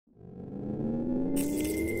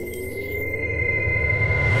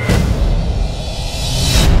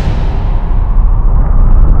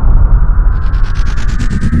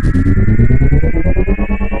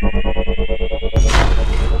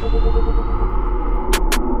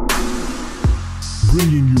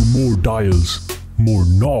bringing you more dials, more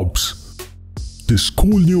knobs, this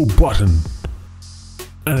cool new button,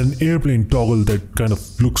 and an airplane toggle that kind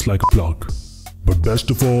of looks like a plug. But best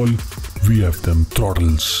of all, we have them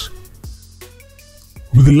throttles.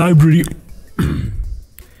 With a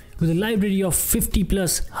library of 50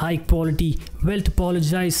 plus high quality, well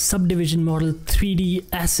topologized subdivision model 3D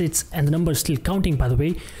assets, and the numbers still counting by the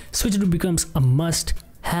way, Switcheroo becomes a must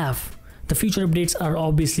have. The future updates are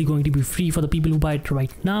obviously going to be free for the people who buy it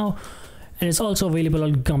right now, and it's also available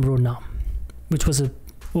on Gumroad now, which was an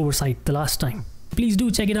oversight the last time. Please do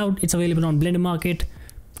check it out. It's available on Blender Market,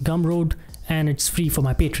 Gumroad, and it's free for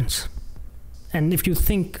my patrons. And if you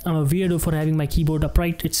think I'm a weirdo for having my keyboard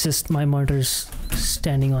upright, it's just my monitor's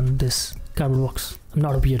standing on this cardboard box. I'm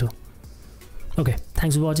not a weirdo. Okay,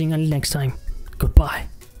 thanks for watching. Until next time, goodbye.